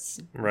 so let's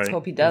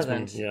hope he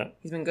doesn't.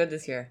 He's been good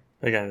this year.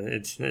 again,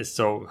 it's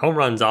so home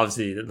runs,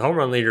 obviously, the home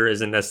run leader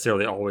isn't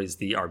necessarily always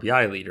the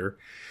RBI leader.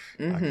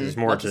 There's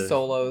more Lots to of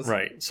solos.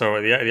 Right.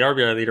 So the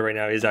RBI leader right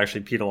now is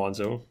actually Pete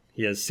Alonso.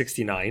 He has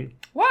 69.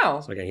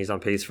 Wow. So again, he's on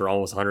pace for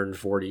almost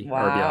 140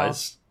 Wow.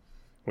 RBIs,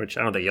 which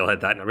I don't think he'll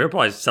hit that number. He'll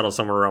probably settle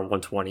somewhere around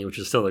 120, which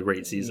is still a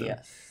great season.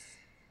 Yes.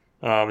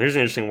 Here's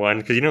an interesting one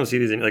because you don't see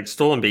these like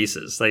stolen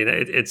bases. Like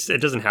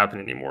it doesn't happen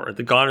anymore.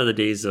 The gone are the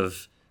days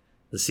of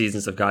the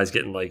seasons of guys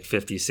getting like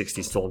 50,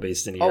 60 stolen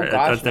bases in a year. Oh,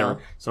 gosh, That's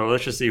never, so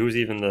let's just see who's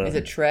even the. Is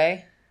it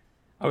Trey?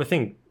 I would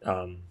think.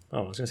 I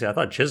was gonna say I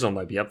thought Chisholm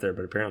might be up there,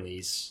 but apparently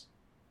he's.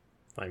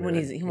 When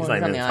he's not on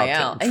even the in top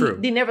IL. 10. True.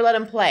 They never let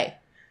him play.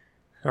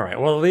 All right.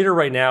 Well, the leader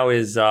right now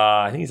is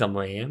I think he's on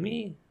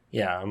Miami.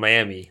 Yeah,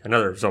 Miami.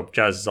 So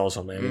Jazz is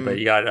also Miami, but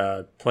you got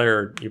a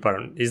player.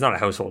 He's not a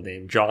household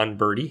name. John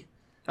Birdie.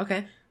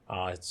 Okay.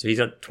 So he's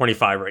at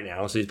 25 right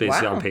now. So he's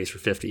basically Wow. on pace for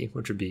 50,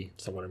 which would be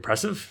somewhat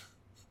impressive.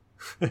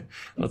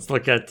 Let's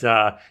look at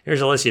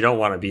here's a list you don't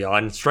want to be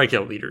on: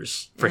 strikeout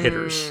leaders for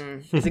hitters.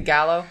 Is it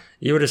Gallo?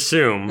 You would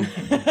assume,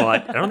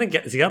 but I don't think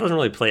Gallo doesn't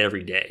really play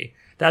every day.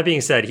 That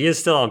being said, he is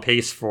still on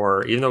pace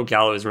for, even though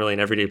Gallo isn't really an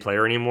everyday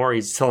player anymore,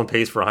 he's still on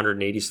pace for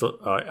 180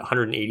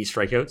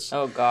 strikeouts.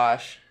 Oh,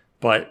 gosh.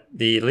 But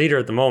the leader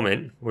at the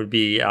moment would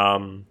be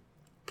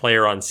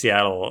player on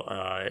Seattle,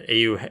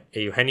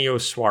 Eugenio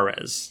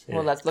Suarez.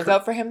 Well, let's look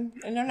out for him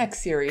in our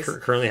next series.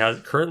 Currently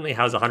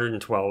has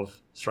 112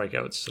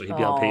 strikeouts, so he'd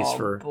be on pace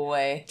for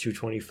boy.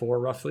 224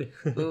 roughly.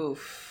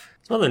 Oof.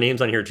 Some other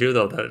names on here too,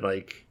 though, that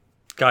like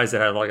guys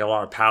that have like a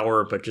lot of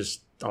power, but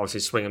just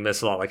obviously swing and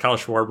miss a lot. Like Kyle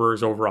Schwarber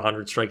is over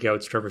 100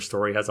 strikeouts. Trevor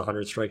Story has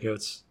 100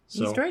 strikeouts.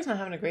 So Story's not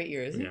having a great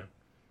year, is he? yeah,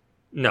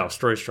 no,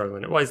 Story's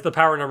struggling. Well, the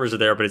power numbers are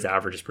there, but his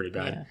average is pretty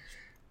bad.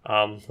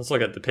 Yeah. Let's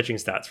look at the pitching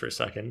stats for a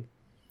second.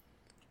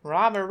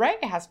 Robert Ray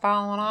has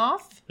fallen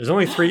off. There's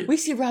only 3. We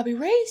see Robbie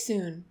Ray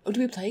soon. Oh, do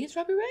we play against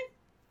Robbie Ray?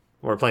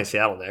 We're playing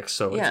Seattle next,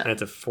 so Yeah.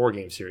 it's a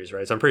 4-game series,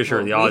 right? So I'm pretty sure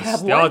Well, the we odds have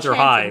the one odds are chance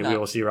high. of not. We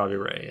will see Robbie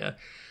Ray. Yeah.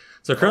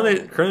 So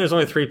currently there's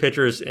only 3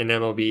 pitchers in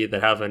MLB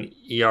that have an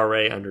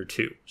ERA under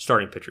 2.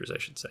 Starting pitchers, I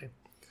should say.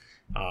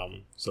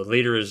 So the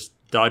leader is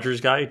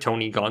Dodgers guy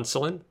Tony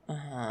Gonsolin.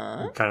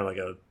 Kind of like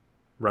a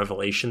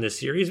revelation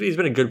this year. He's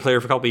been a good player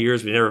for a couple of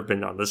years, but he's never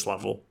been on this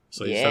level.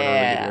 So he's done a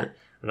really good year.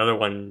 Another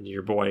one,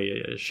 your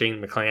boy Shane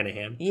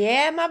McClanahan.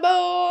 Yeah, my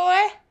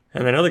boy.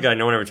 And another guy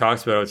no one ever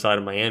talks about outside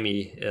of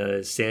Miami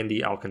is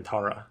Sandy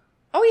Alcantara.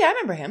 Oh, yeah, I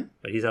remember him.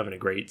 But he's having a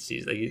great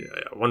season. He's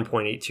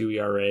 1.82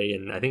 ERA,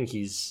 and I think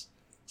he's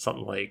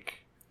something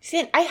like.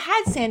 I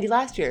had Sandy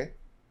last year.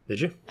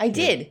 Did you? I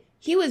did.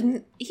 He was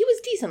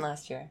decent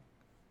last year.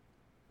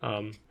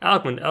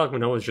 Alec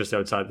Manoah is just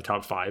outside the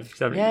top 5.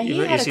 He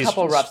had a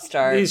couple rough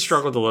starts. He's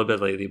struggled a little bit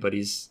lately, but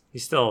he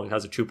still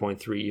has a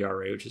 2.3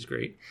 ERA, which is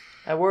great.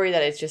 I worry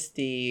that it's just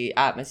the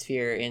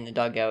atmosphere in the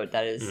dugout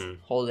that is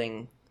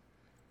holding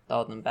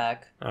all of them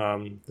back.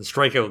 The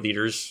strikeout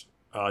leaders,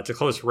 it's a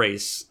close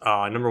race.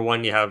 Number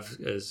 1 you have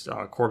is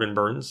Corbin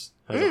Burns,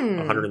 has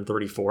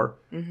 134.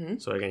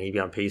 So again, he'd be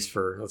on pace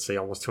for, let's say,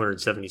 almost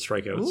 270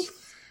 strikeouts.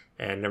 Oof.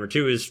 And number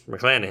 2 is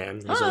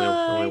McClanahan, who's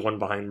only 1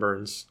 behind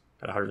Burns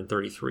at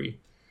 133.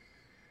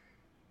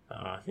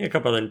 A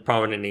couple other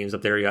prominent names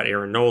up there. You got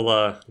Aaron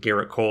Nola,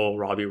 Garrett Cole,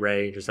 Robbie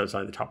Ray, just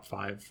outside the top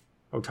 5.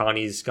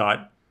 Ohtani's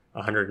got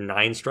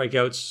 109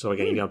 strikeouts, so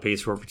again, he'd be on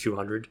pace for over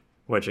 200,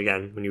 which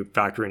again, when you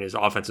factor in his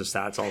offensive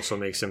stats, also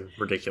makes him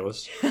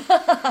ridiculous.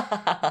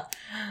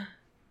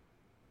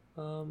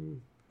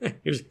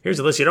 Here's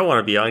a list you don't want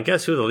to be on.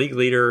 Guess who the league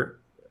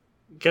leader,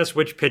 guess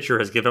which pitcher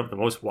has given up the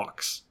most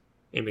walks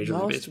in Major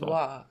League Baseball? Most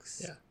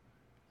walks. Yeah.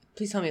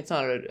 Please tell me it's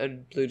not a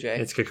Blue Jay.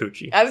 It's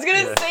Kikuchi. I was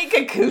going to say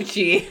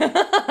Kikuchi.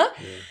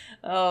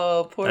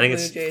 Oh, poor I think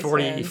Blue it's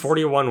Jays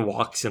 41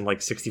 walks in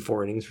like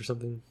 64 innings or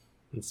something.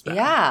 It's bad.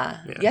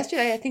 Yeah.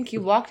 Yesterday, I think he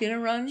walked in a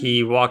run.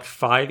 He walked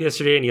 5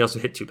 yesterday, and he also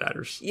hit 2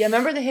 batters. Yeah,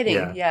 remember the hitting?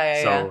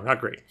 Yeah. So, not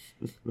great.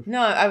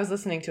 No, I was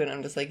listening to it, and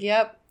I'm just like,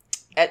 yep.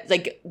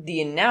 Like, the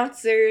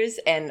announcers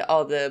and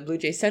all the Blue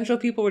Jay Central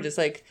people were just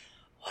like,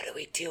 what do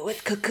we do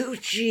with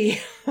Kikuchi?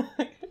 Do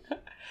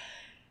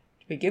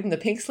we give him the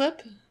pink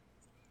slip?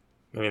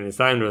 I mean, it's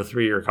signed to a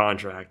 3-year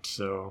contract,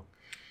 so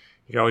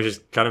you can always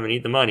just cut him and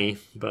eat the money,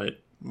 but...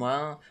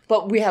 Wow.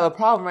 But we have a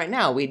problem right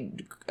now.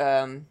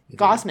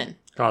 Gossman.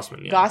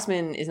 Gossman, yeah.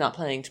 Gossman is not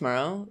playing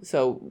tomorrow,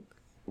 so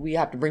we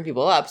have to bring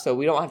people up, so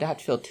we don't have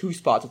to fill 2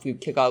 spots if we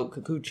kick out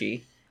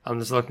Kikuchi. I'm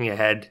just looking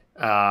ahead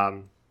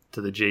to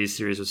the Jays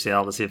series with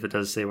Seattle to see if it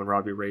does say when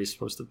Robbie Ray is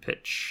supposed to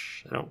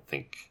pitch. I don't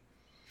think...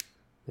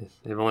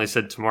 They've only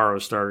said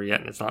tomorrow's starter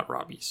yet, and it's not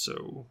Robbie,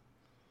 so...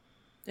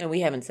 And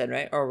we haven't said,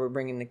 right? Or we're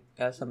bringing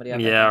somebody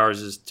up. Yeah,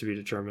 ours is to be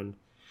determined.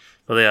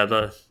 But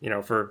yeah,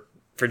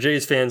 for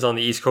Jays fans on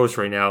the East Coast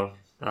right now,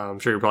 I'm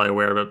sure you're probably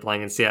aware of it,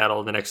 playing in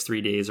Seattle the next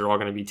 3 days are all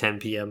going to be 10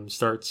 p.m.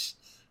 starts.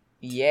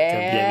 Yeah.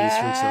 10 p.m.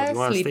 Eastern, so if you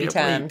want to Sleepy stay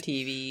up time late.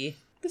 TV.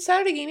 The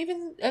Saturday game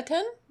even at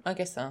 10? I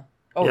guess so.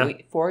 Oh, Yeah.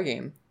 wait, 4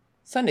 game.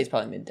 Sunday's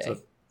probably midday. So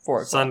 4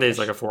 o'clock. Sunday's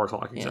like a 4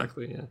 o'clock,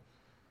 exactly, yeah.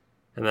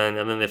 And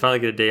then they finally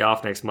get a day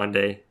off next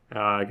Monday.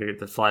 I get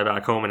to fly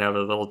back home and have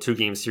a little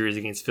 2-game series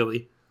against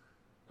Philly.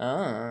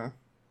 Oh.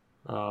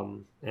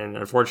 And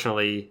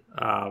unfortunately,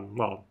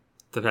 well,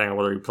 depending on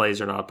whether he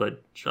plays or not,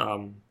 but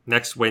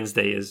next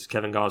Wednesday is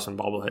Kevin Gausman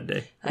bobblehead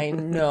day. I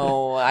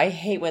know. I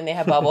hate when they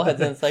have bobbleheads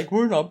and it's like,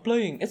 we're not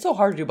playing. It's so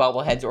hard to do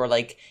bobbleheads or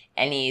like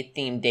any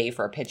themed day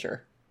for a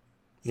pitcher.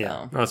 So.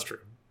 Yeah, that's true.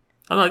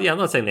 I'm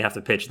not saying they have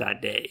to pitch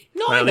that day.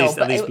 No, but I know,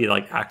 at least be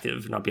like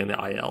active, not be on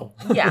the IL.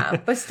 Yeah,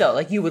 but still,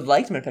 like you would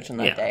like them to pitch on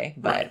that day.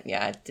 But right.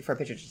 yeah, for a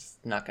pitcher, it's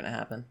just not going to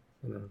happen.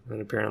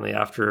 And apparently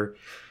after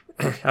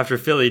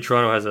Philly,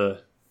 Toronto has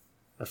a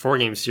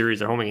 4-game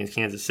series at home against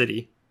Kansas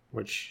City,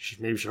 which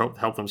maybe should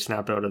help them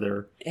snap out of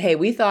their... Hey,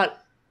 we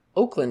thought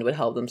Oakland would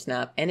help them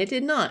snap, and it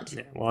did not.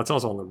 Yeah, well, it's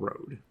also on the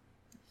road.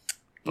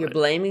 You're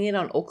blaming it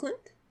on Oakland?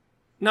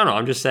 No,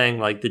 I'm just saying,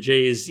 like, the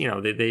Jays,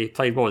 they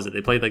played, what was it?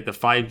 They played, like, the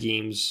 5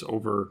 games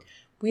over...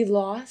 We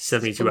lost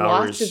 72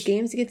 hours. Lots of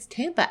games against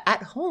Tampa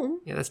at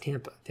home. Yeah, that's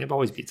Tampa. Tampa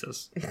always beats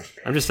us.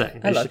 I'm just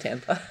saying. I love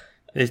Tampa.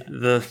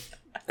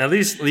 At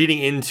least leading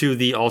into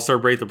the All-Star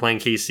break, they're playing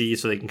KC,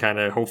 so they can kind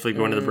of hopefully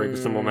go into the break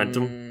with some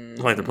momentum.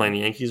 Not like they're playing the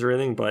Yankees or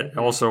anything, but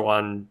also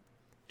on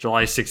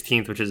July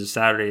 16th, which is a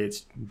Saturday,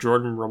 it's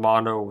Jordan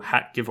Romano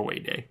hat giveaway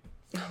day.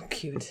 Oh,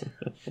 cute.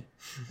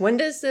 When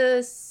does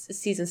the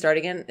season start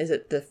again? Is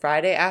it the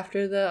Friday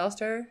after the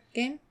All-Star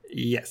game?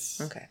 Yes.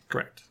 Okay.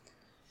 Correct.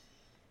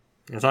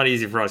 It's not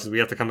easy for us because we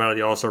have to come out of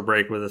the All-Star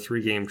break with a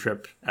 3-game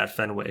trip at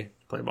Fenway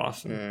to play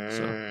Boston.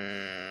 So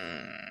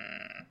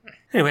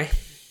anyway,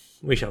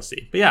 we shall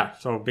see. But yeah,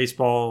 so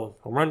baseball,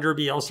 home run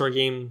derby, All-Star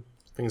game,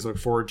 things to look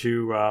forward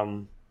to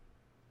a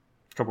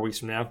couple weeks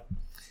from now.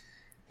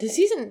 Does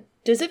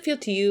it feel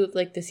to you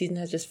like the season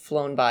has just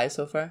flown by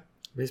so far?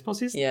 Baseball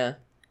season? Yeah.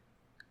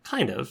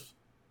 Kind of.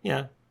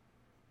 Yeah.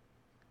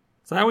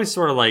 So I always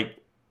sort of I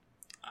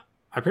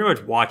pretty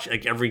much watch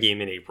like every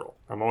game in April.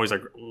 I'm always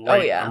like,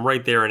 I'm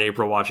right there in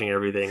April watching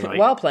everything. Like,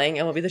 while playing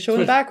MLB The Show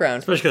in the background.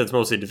 Especially because it's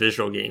mostly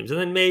divisional games. And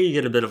then May you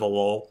get a bit of a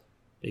lull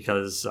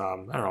because, I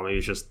don't know, maybe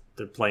it's just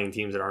they're playing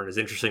teams that aren't as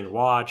interesting to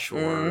watch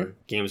or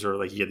games where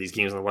like you get these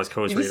games on the West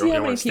Coast where you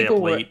don't want to stay up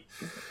late.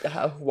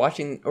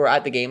 Watching or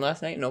at the game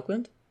last night in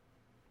Oakland?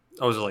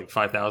 Oh, was it like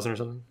 5,000 or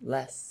something?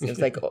 Less. It was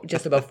like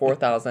just about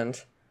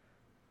 4,000.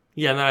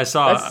 Yeah, and then I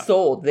saw... That's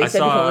sold. They said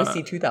you can only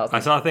see 2,000. I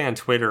saw a thing on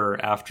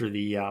Twitter after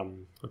the...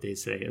 what did they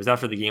say? It was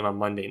after the game on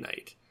Monday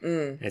night.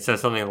 It said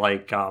something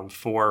like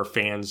 4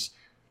 fans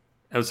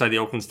outside the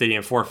Oakland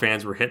Stadium, 4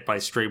 fans were hit by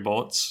stray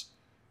bullets.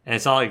 And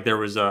it's not like there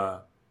was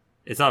a...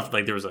 It's not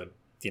like there was a,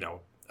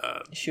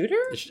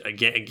 shooter? A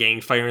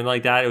gang fight or anything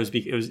like that. It was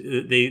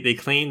they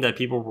claimed that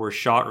people were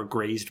shot or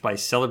grazed by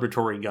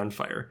celebratory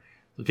gunfire.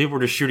 The people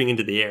were just shooting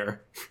into the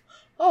air.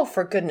 Oh,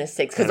 for goodness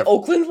sakes, because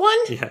Oakland won?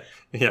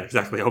 Yeah,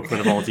 exactly. Oakland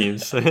of all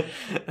teams. And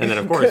then,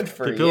 of course,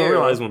 people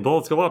realize when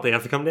bullets go up, they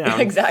have to come down.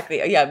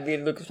 Exactly. Yeah, me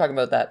and Luke was talking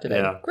about that today.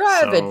 Yeah,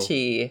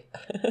 Gravity.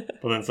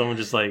 But then someone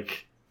just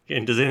like,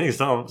 does anything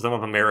sum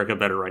up America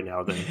better right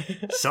now than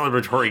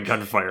celebratory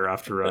gunfire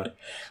after...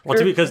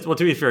 to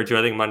be fair, too,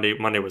 I think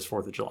Monday was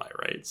 4th of July,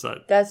 right?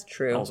 So that's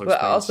true. But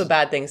also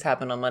bad things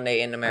happen on Monday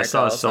in America. I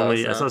saw so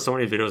many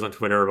videos on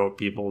Twitter about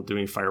people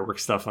doing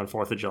fireworks stuff on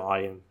 4th of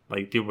July, and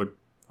like people would...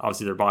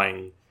 Obviously, they're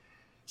buying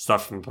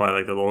stuff from probably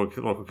like the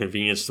local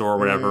convenience store or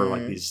whatever,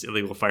 like these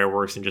illegal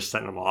fireworks, and just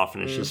setting them off.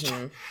 And it's just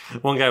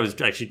one guy was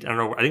actually, I don't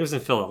know, I think it was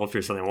in Philadelphia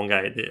or something. One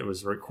guy it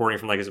was recording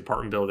from like his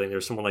apartment building. There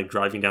was someone like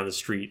driving down the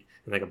street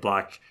in like a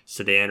black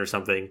sedan or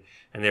something,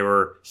 and they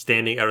were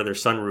standing out of their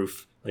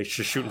sunroof, like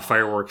just shooting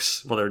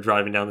fireworks while they were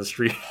driving down the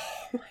street.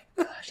 Oh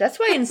my gosh, that's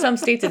why in some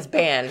states it's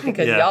banned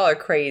because y'all are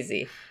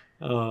crazy.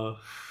 Jeez.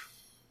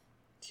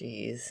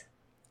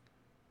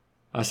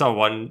 I saw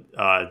one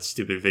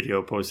stupid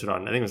video posted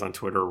on, I think it was on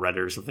Twitter or Reddit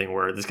or something,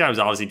 where this guy was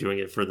obviously doing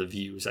it for the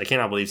views. I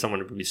cannot believe someone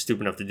would be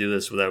stupid enough to do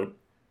this without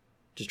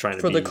just trying to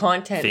be for the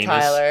content, famous.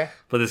 Tyler.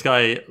 But this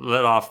guy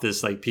let off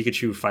this like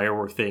Pikachu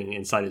firework thing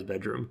inside his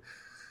bedroom.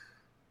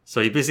 So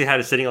he basically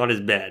had it sitting on his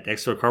bed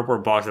next to a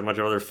cardboard box and a bunch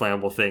of other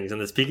flammable things. And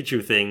this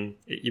Pikachu thing,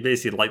 you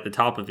basically light the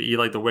top of it. You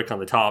light the wick on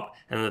the top,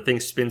 and then the thing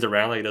spins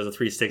around like it does a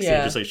 360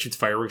 and just like shoots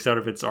fireworks out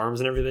of its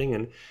arms and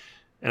everything.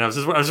 And I was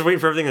just waiting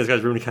for everything in this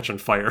guy's room to catch on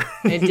fire.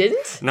 It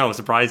didn't? No,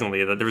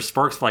 surprisingly. There was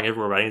sparks flying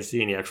everywhere, but I didn't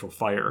see any actual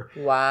fire.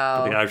 Wow.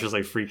 But the guy was just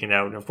like freaking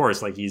out. And of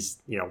course, like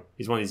he's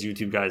one of these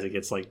YouTube guys that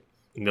gets like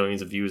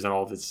millions of views and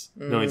all of his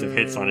millions of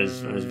hits on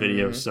his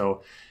videos.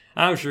 So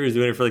I'm sure he's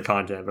doing it for the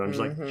content, but I'm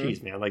just like,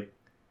 geez, man, like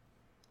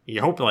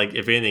you hope like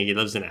if anything he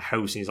lives in a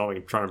house and he's all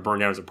like trying to burn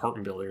down his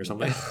apartment building or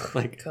something.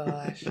 Like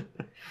gosh.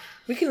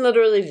 We can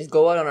literally just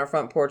go out on our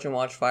front porch and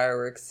watch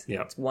fireworks.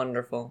 Yeah. It's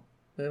wonderful.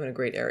 We live in a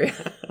great area.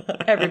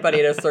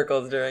 Everybody in a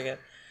circle is doing it.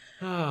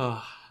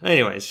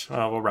 Anyways,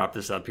 we'll wrap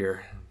this up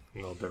here. A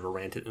little bit of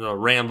a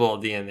ramble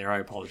at the end there. I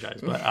apologize.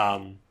 But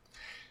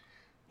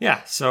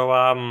yeah,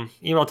 so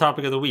email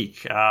topic of the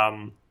week.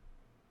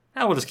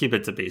 We'll just keep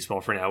it to baseball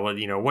for now. What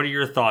are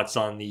your thoughts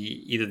on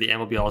either the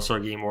MLB All-Star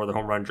Game or the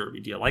Home Run Derby?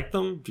 Do you like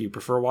them? Do you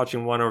prefer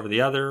watching one over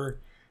the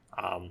other?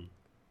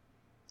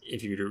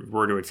 if you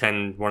were to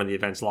attend one of the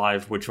events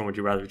live, which one would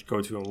you rather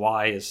go to and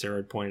why, as Sarah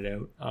had pointed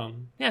out.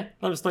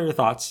 Let us know your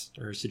thoughts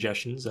or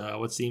suggestions.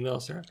 What's the email,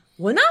 Sarah?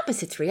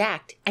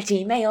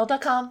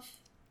 whenoppositesreact@gmail.com.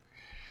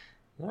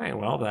 All right,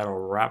 well,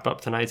 that'll wrap up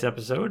tonight's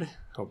episode.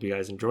 Hope you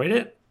guys enjoyed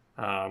it.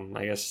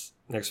 I guess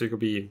next week will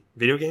be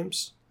video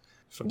games.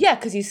 Yeah,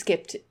 because you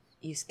skipped.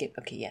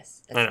 Okay,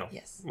 yes. I know.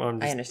 Yes. Well,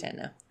 I understand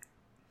now.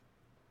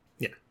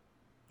 Yeah.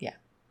 Yeah.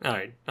 All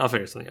right, I'll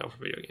figure something out for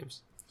video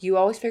games. You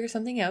always figure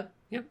something out.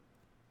 Yep.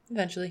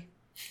 Eventually.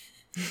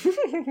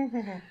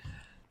 Yeah,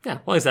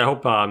 well, like I said, I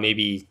hope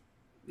maybe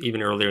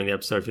even earlier in the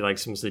episode, if you like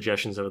some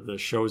suggestions of the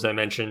shows I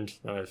mentioned,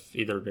 I've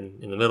either been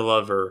in the middle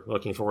of or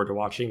looking forward to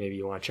watching, maybe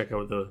you want to check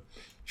out the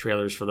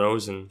trailers for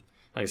those. And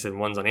like I said,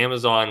 one's on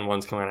Amazon,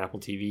 one's coming on Apple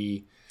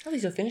TV. At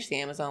least you'll finish the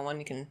Amazon one.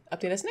 You can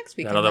update us next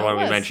week. That other one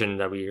we mentioned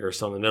that we are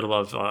still in the middle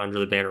of, Under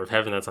the Banner of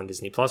Heaven, that's on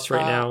Disney Plus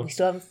right now. We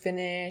still haven't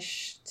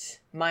finished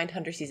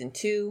Mindhunter Season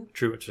 2.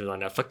 True, which is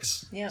on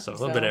Netflix. Yeah. So a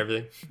little bit of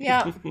everything.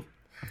 Yeah.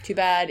 Too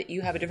bad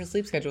you have a different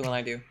sleep schedule than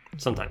I do.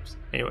 Sometimes.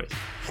 Anyways.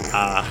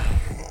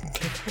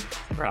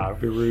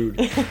 Be rude.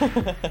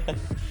 Okay,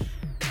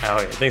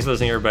 thanks for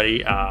listening,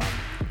 everybody.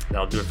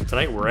 That'll do it for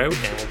tonight. We're out,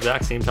 and we'll be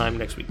back same time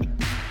next week.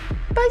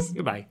 Bye.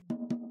 Goodbye.